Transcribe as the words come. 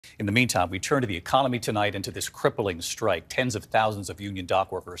In the meantime, we turn to the economy tonight and to this crippling strike. Tens of thousands of union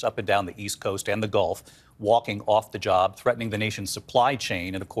dock workers up and down the East Coast and the Gulf walking off the job, threatening the nation's supply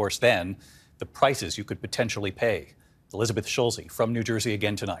chain and, of course, then the prices you could potentially pay. Elizabeth Schulze from New Jersey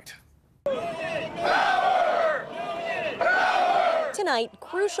again tonight. Tonight,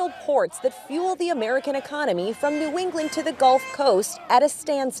 crucial ports that fuel the American economy from New England to the Gulf Coast at a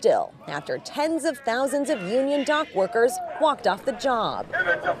standstill after tens of thousands of union dock workers walked off the job. If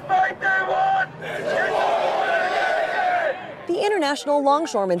it's a fight they want, The International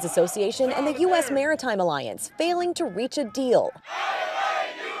Longshoremen's Association and the U.S. Maritime Alliance failing to reach a deal,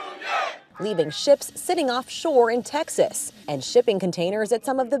 leaving ships sitting offshore in Texas and shipping containers at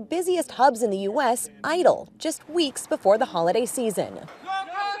some of the busiest hubs in the U.S. idle just weeks before the holiday season.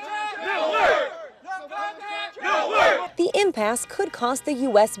 The impasse could cost the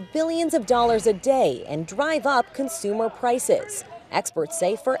U.S. billions of dollars a day and drive up consumer prices. Experts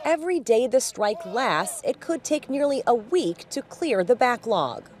say for every day the strike lasts, it could take nearly a week to clear the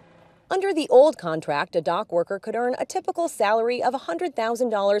backlog. Under the old contract, a dock worker could earn a typical salary of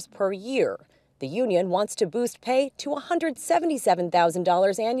 $100,000 per year. The union wants to boost pay to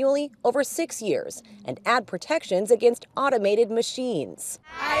 $177,000 annually over 6 years and add protections against automated machines.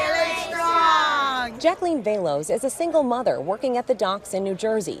 Jacqueline Velos is a single mother working at the docks in New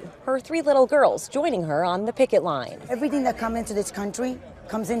Jersey. Her 3 little girls joining her on the picket line. Everything that comes into this country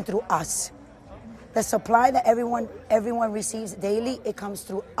comes in through us. The supply that everyone receives daily, it comes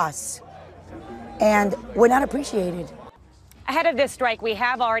through us. And we're not appreciated. Ahead of this strike, we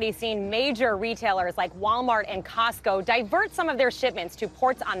have already seen major retailers like Walmart and Costco divert some of their shipments to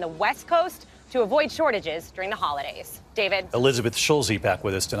ports on the West Coast to avoid shortages during the holidays. David. Elizabeth Schulze back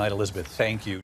with us tonight. Elizabeth, thank you.